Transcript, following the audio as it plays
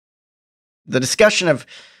The discussion of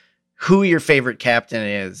who your favorite captain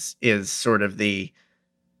is sort of the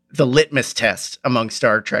litmus test among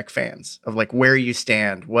Star Trek fans of like where you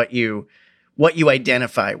stand, what you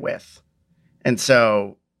identify with. And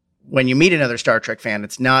so when you meet another Star Trek fan,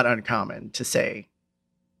 it's not uncommon to say,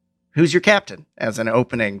 who's your captain, as an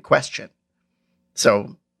opening question.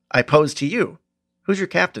 So I pose to you, who's your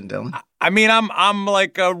captain, Dylan? I mean, I'm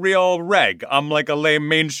like a real reg. I'm like a lame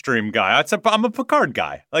mainstream guy. I'm a Picard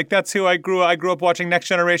guy. Like, that's who I grew up watching Next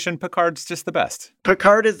Generation. Picard's just the best.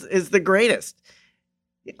 Picard is the greatest.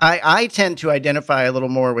 I tend to identify a little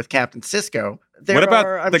more with Captain Sisko. What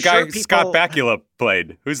about the guy Scott Bakula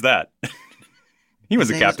played? Who's that? He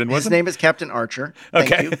was a captain, wasn't he? His name is Captain Archer.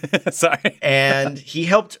 Okay. Thank you. Sorry. And he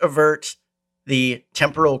helped avert the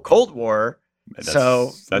temporal Cold War.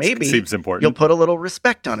 So maybe seems important. You'll put a little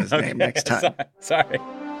respect on his name next time. Sorry.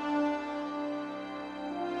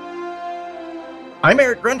 I'm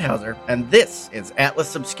Eric Grundhauser, and this is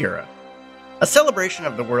Atlas Obscura, a celebration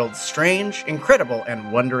of the world's strange, incredible,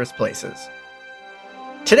 and wondrous places.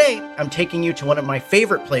 Today, I'm taking you to one of my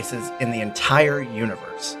favorite places in the entire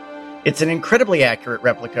universe. It's an incredibly accurate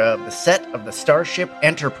replica of the set of the Starship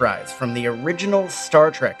Enterprise from the original Star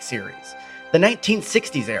Trek series, the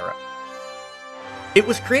 1960s era. It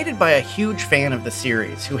was created by a huge fan of the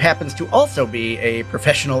series who happens to also be a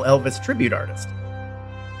professional Elvis tribute artist.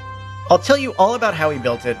 I'll tell you all about how he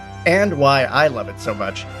built it and why I love it so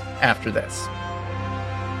much after this.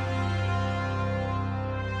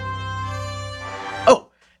 Oh,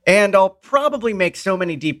 and I'll probably make so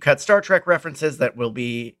many deep cut Star Trek references that will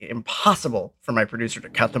be impossible for my producer to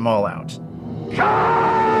cut them all out.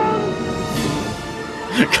 Come!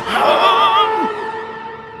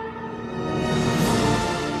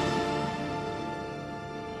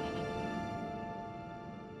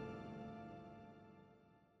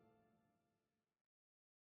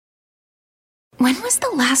 When was the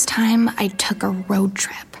last time I took a road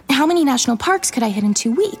trip? How many national parks could I hit in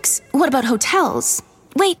 2 weeks? What about hotels?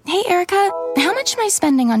 Wait, hey, Erica, how much am I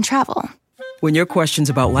spending on travel? When your questions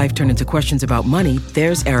about life turn into questions about money,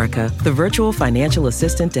 there's Erica, the virtual financial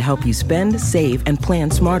assistant to help you spend, save, and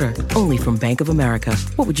plan smarter. Only from Bank of America.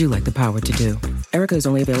 What would you like the power to do? Erica is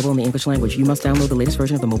only available in the English language. You must download the latest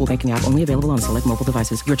version of the mobile banking app, only available on select mobile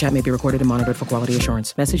devices. Your chat may be recorded and monitored for quality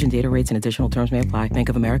assurance. Message and data rates and additional terms may apply. Bank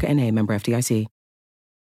of America N.A., member FDIC.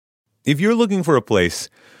 If you're looking for a place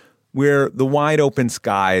where the wide open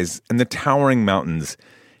skies and the towering mountains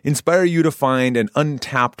inspire you to find an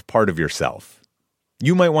untapped part of yourself,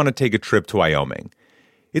 you might want to take a trip to Wyoming.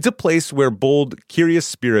 It's a place where bold, curious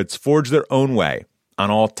spirits forge their own way on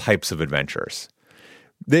all types of adventures.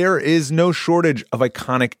 There is no shortage of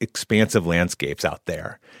iconic, expansive landscapes out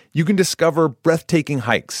there. You can discover breathtaking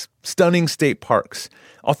hikes, stunning state parks,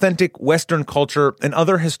 authentic Western culture, and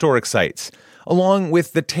other historic sites, along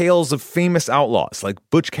with the tales of famous outlaws like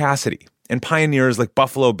Butch Cassidy and pioneers like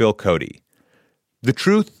Buffalo Bill Cody. The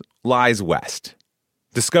truth lies west.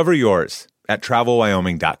 Discover yours at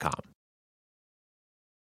travelwyoming.com.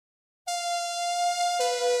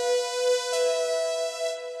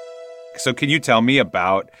 So can you tell me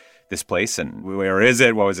about this place and where is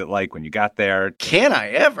it? What was it like when you got there? Can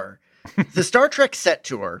I ever? The Star Trek Set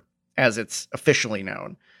Tour, as it's officially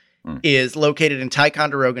known, is located in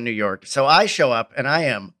Ticonderoga, New York. So I show up and I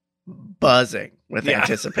am buzzing with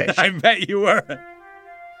anticipation. I bet you were.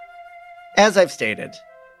 As I've stated,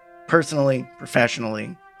 personally,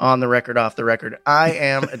 professionally, on the record, off the record, I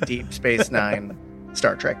am a Deep Space Nine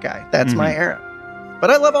Star Trek guy. That's my era.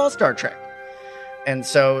 But I love all Star Trek. And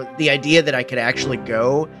so the idea that I could actually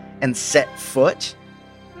go and set foot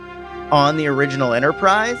on the original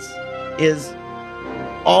Enterprise is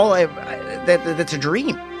all that's a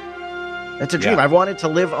dream. That's a dream. Yeah. I've wanted to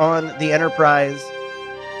live on the Enterprise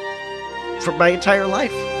for my entire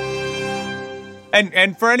life.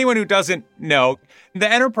 And for anyone who doesn't know, the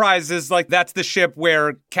Enterprise is like, that's the ship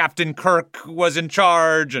where Captain Kirk was in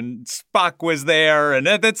charge and Spock was there, and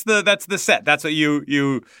that's the set. That's what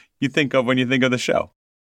you think of when you think of the show.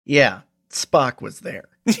 Yeah, Spock was there.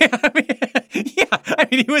 I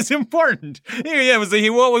mean, he was important. Yeah, was he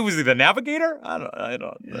the navigator? I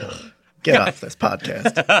don't know. Get off this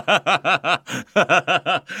podcast.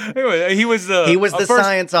 Anyway, he was the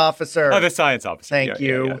science officer. Oh, the science officer. Thank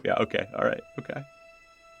you. Yeah. Okay. All right. Okay.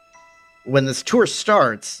 When this tour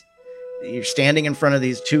starts, you're standing in front of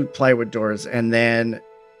these 2 plywood doors, and then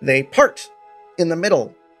they part in the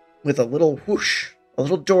middle with a little whoosh, a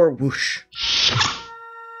little door whoosh.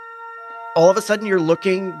 All of a sudden, you're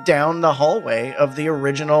looking down the hallway of the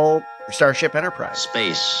original Starship Enterprise.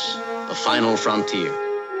 Space, the final frontier.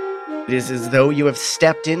 It is as though you have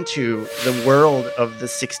stepped into the world of the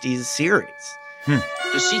 60s series.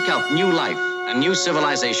 To seek out new life and new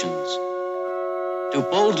civilizations. To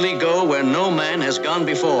boldly go where no man has gone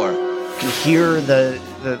before. You can hear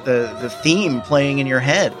the theme playing in your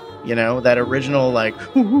head, you know, that original like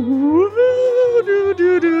and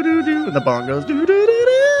the bongos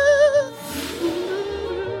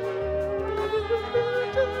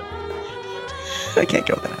I can't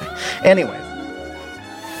go that high. Anyways,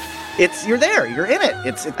 you're there, you're in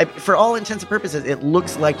it. For all intents and purposes, it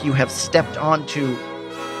looks like you have stepped onto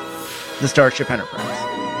the Starship Enterprise.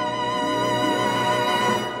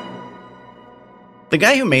 The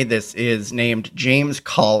guy who made this is named James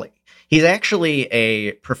Cawley. He's actually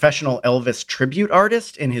a professional Elvis tribute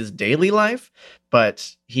artist in his daily life,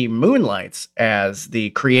 but he moonlights as the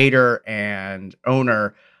creator and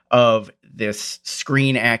owner of this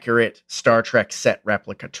screen-accurate Star Trek set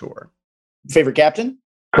replica tour. Favorite captain?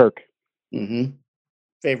 Kirk. Mm-hmm.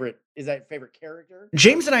 Favorite character?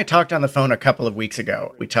 James and I talked on the phone a couple of weeks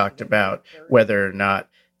ago. We talked about whether or not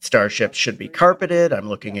starships should be carpeted. I'm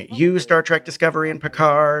looking at you, Star Trek Discovery and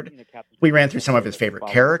Picard. We ran through some of his favorite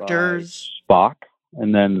characters. Spock,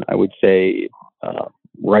 and then I would say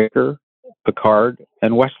Riker, Picard,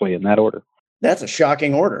 and Wesley in that order. That's a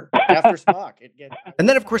shocking order. After Spock. And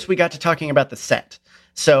then, of course, we got to talking about the set.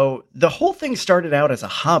 So the whole thing started out as a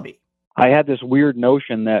hobby. I had this weird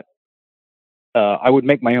notion that I would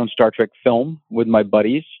make my own Star Trek film with my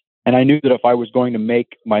buddies. And I knew that if I was going to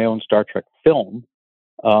make my own Star Trek film,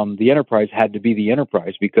 the Enterprise had to be the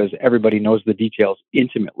Enterprise because everybody knows the details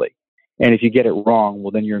intimately. And if you get it wrong,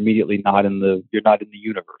 well, then you're immediately not in the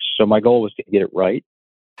universe. So my goal was to get it right.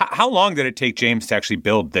 How long did it take James to actually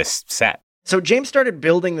build this set? So James started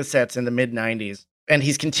building the sets in the mid-90s, and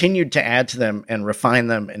he's continued to add to them and refine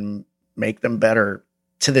them and make them better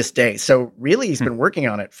to this day. So really, he's been working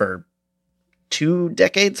on it for 2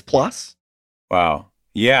 decades plus. Wow.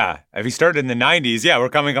 Yeah. If he started in the 90s, we're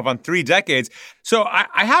coming up on 3 decades. So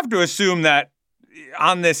I have to assume that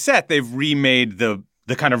on this set, they've remade the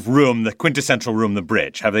kind of room, the quintessential room, the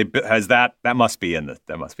bridge. That must be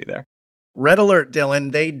that must be there. Red alert,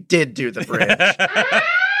 Dylan. They did do the bridge.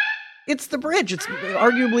 It's the bridge. It's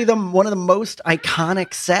arguably one of the most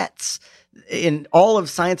iconic sets in all of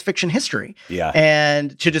science fiction history. Yeah.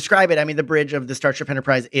 And to describe it, I mean, the bridge of the Starship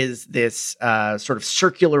Enterprise is this sort of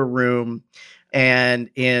circular room. And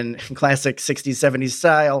in classic 60s, 70s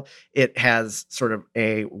style, it has sort of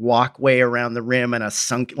a walkway around the rim and a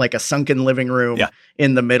sunken living room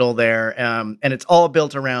in the middle there. And it's all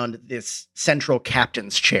built around this central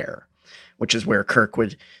captain's chair, which is where Kirk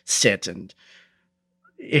would sit and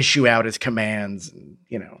issue out his commands and,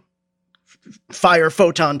 fire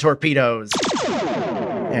photon torpedoes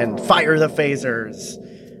and fire the phasers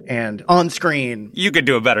and on screen. You could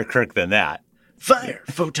do a better Kirk than that. Fire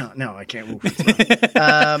photon. No, I can't.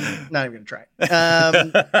 Not even going to try.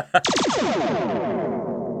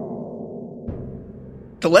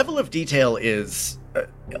 The level of detail is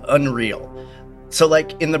unreal. So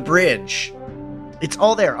like in the bridge, it's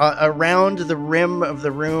all there around the rim of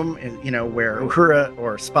the room, where Uhura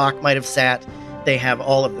or Spock might have sat. They have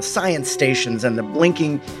all of the science stations and the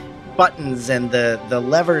blinking buttons and the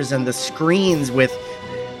levers and the screens with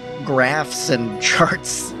graphs and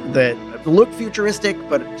charts that look futuristic,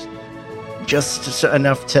 but just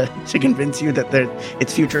enough to convince you that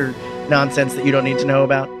it's future nonsense that you don't need to know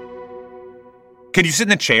about. Can you sit in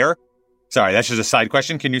the chair? Sorry, that's just a side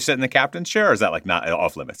question. Can you sit in the captain's chair, or is that not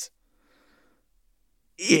off limits?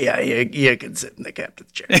 Yeah, you can sit in the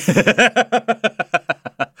captain's chair.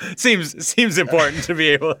 Seems important to be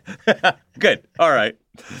able. Good. All right.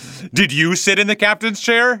 Did you sit in the captain's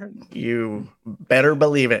chair? You better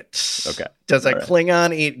believe it. Okay. Does a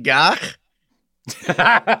Klingon eat gach?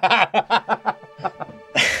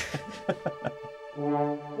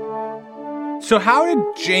 So how did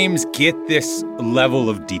James get this level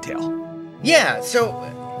of detail? Yeah,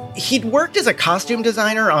 so he'd worked as a costume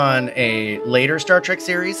designer on a later Star Trek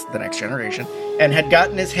series, The Next Generation, and had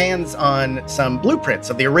gotten his hands on some blueprints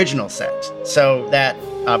of the original set. So that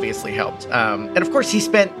obviously helped. And of course, he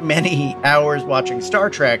spent many hours watching Star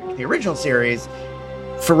Trek, the original series,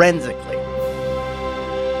 forensically.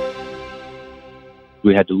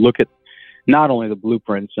 We had to look at not only the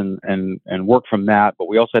blueprints and work from that, but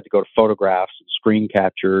we also had to go to photographs and screen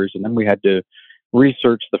captures, and then we had to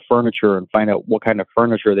research the furniture and find out what kind of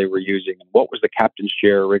furniture they were using and what was the captain's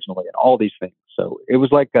chair originally and all these things. So it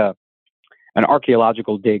was like an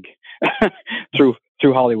archaeological dig through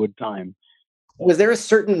Hollywood time. Was there a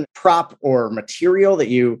certain prop or material that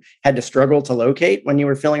you had to struggle to locate when you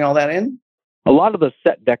were filling all that in? a lot of the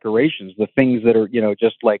set decorations, the things that are,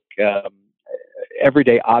 just like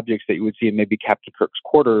everyday objects that you would see in maybe Captain Kirk's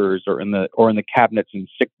quarters or in the cabinets in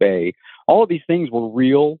sick bay, all of these things were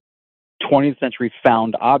real 20th century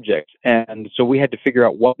found objects. And so we had to figure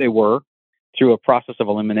out what they were through a process of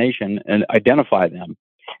elimination and identify them,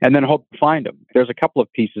 and then hope to find them. There's a couple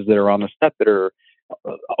of pieces that are on the set that are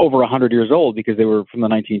over 100 years old because they were from the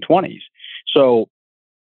 1920s. So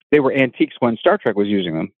they were antiques when Star Trek was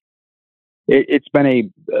using them. It's been a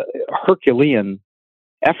Herculean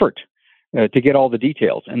effort to get all the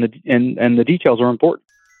details, and the details are important.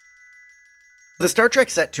 The Star Trek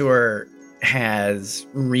set tour has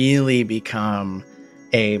really become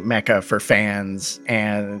a mecca for fans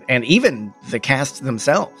and even the cast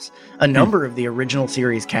themselves. A number of the original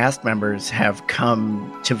series cast members have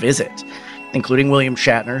come to visit, including William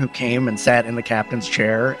Shatner, who came and sat in the captain's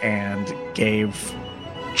chair and gave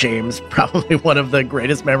James probably one of the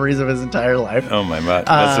greatest memories of his entire life. Oh my God,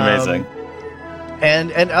 that's amazing.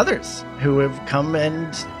 And others who have come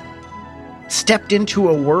and stepped into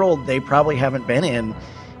a world they probably haven't been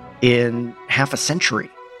in half a century.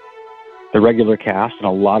 The regular cast and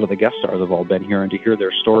a lot of the guest stars have all been here, and to hear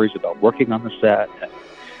their stories about working on the set, and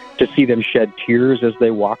to see them shed tears as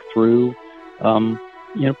they walk through,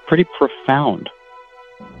 pretty profound.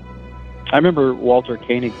 I remember Walter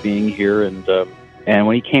Koenig being here, and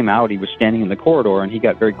when he came out, he was standing in the corridor, and he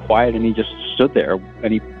got very quiet, and he just stood there.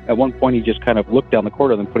 And at one point, he just kind of looked down the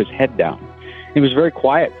corridor and put his head down. He was very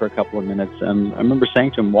quiet for a couple of minutes, and I remember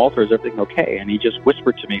saying to him, "Walter, is everything okay?" And he just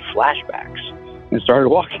whispered to me, "Flashbacks," and started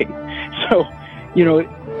walking. So,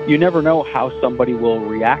 you never know how somebody will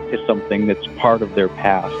react to something that's part of their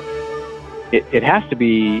past. It has to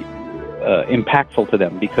be impactful to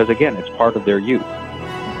them because, again, it's part of their youth.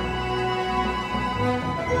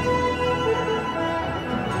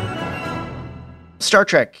 Star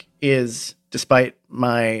Trek is, despite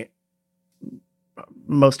my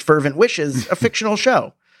most fervent wishes, a fictional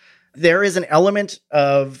show. There is an element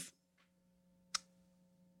of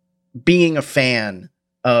being a fan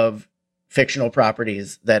of fictional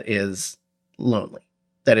properties that is lonely,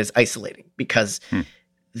 that is isolating, because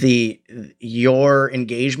your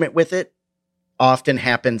engagement with it often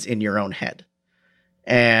happens in your own head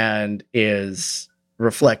and is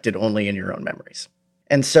reflected only in your own memories.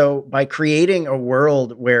 And so by creating a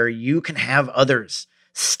world where you can have others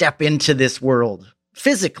step into this world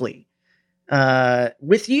physically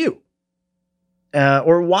with you,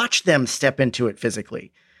 or watch them step into it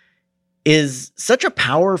physically, is such a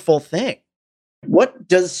powerful thing. What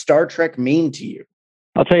does Star Trek mean to you?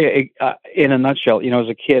 I'll tell you, in a nutshell, as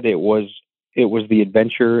a kid, it was the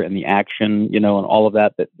adventure and the action, and all of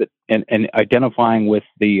that and identifying with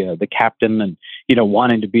the captain and,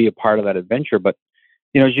 wanting to be a part of that adventure. But,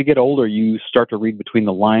 as you get older, you start to read between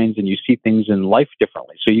the lines and you see things in life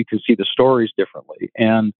differently. So you can see the stories differently.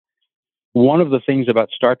 And one of the things about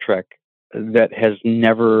Star Trek that has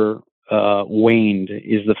never waned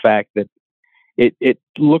is the fact that it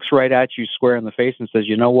looks right at you square in the face and says,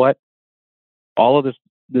 you know what? All of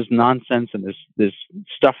this nonsense and this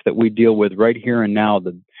stuff that we deal with right here and now,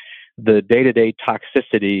 the day-to-day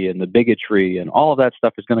toxicity and the bigotry and all of that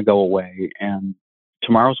stuff is going to go away, and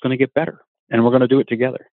tomorrow's going to get better, and we're going to do it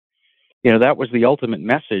together. That was the ultimate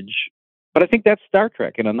message. But I think that's Star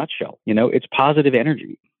Trek in a nutshell. It's positive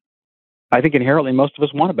energy. I think inherently most of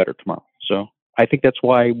us want a better tomorrow. So I think that's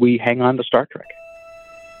why we hang on to Star Trek.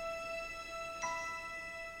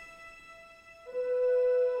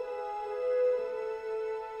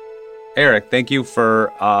 Eric, thank you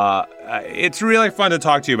for, it's really fun to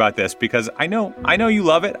talk to you about this because I know you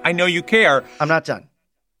love it. I know you care. I'm not done.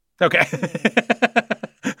 Okay.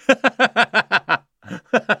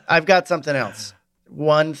 I've got something else.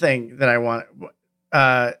 One thing that I want,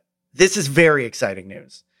 this is very exciting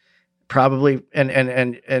news, probably,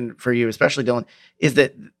 and for you, especially Dylan, is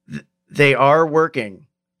that they are working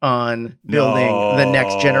on building the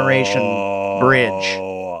Next Generation bridge.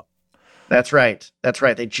 That's right.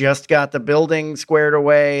 They just got the building squared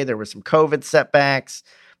away. There were some COVID setbacks,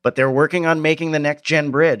 but they're working on making the Next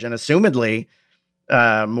Gen bridge, and assumedly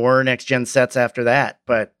more Next Gen sets after that.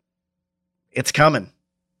 But it's coming.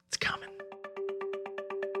 It's coming.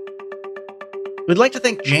 We'd like to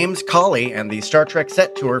thank James Cawley and the Star Trek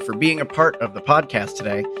Set Tour for being a part of the podcast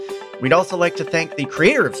today. We'd also like to thank the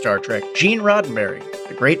creator of Star Trek, Gene Roddenberry,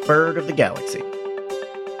 the great bird of the galaxy.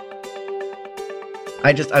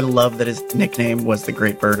 I love that his nickname was the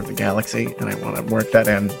Great Bird of the Galaxy, and I want to work that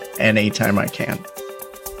in anytime I can.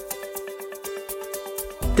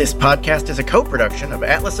 This podcast is a co-production of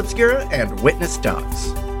Atlas Obscura and Witness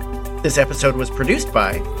Docs. This episode was produced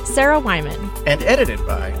by Sarah Wyman and edited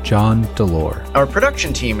by John Delore. Our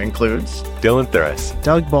production team includes Dylan Thuras,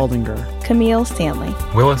 Doug Baldinger, Camille Stanley,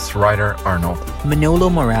 Willis Ryder Arnold, Manolo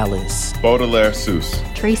Morales, Baudelaire Seuss,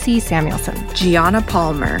 Tracy Samuelson, Gianna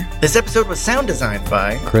Palmer. This episode was sound designed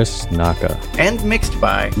by Chris Naka, and mixed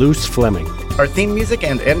by Luce Fleming. Our theme music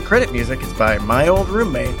and end credit music is by my old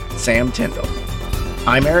roommate, Sam Tyndall.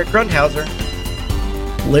 I'm Eric Grundhauser.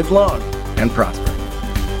 Live long and prosper.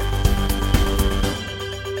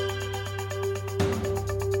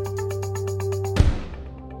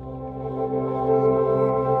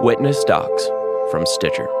 Witness Docs from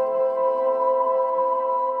Stitcher.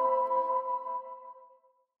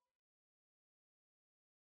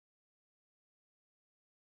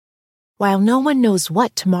 While no one knows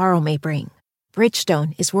what tomorrow may bring,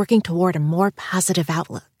 Bridgestone is working toward a more positive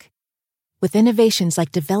outlook. With innovations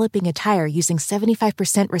like developing a tire using 75%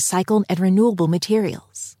 recycled and renewable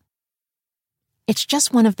materials. It's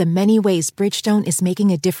just one of the many ways Bridgestone is making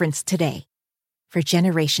a difference today, for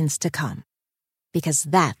generations to come. Because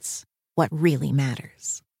that's what really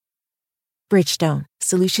matters. Bridgestone,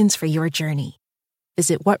 solutions for your journey.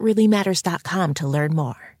 Visit whatreallymatters.com to learn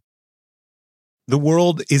more. The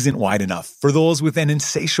world isn't wide enough for those with an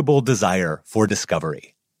insatiable desire for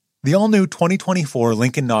discovery. The all-new 2024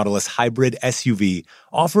 Lincoln Nautilus Hybrid SUV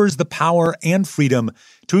offers the power and freedom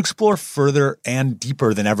to explore further and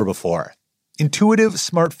deeper than ever before. Intuitive,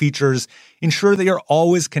 smart features ensure that you're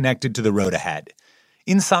always connected to the road ahead.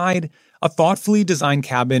 Inside, a thoughtfully designed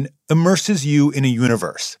cabin immerses you in a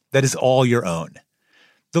universe that is all your own.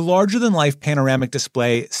 The larger-than-life panoramic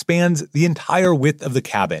display spans the entire width of the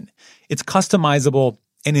cabin. It's customizable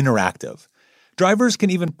and interactive. Drivers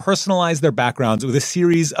can even personalize their backgrounds with a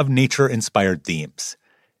series of nature-inspired themes.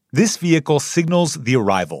 This vehicle signals the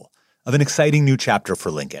arrival of an exciting new chapter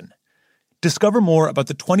for Lincoln. Discover more about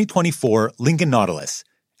the 2024 Lincoln Nautilus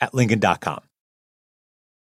at Lincoln.com.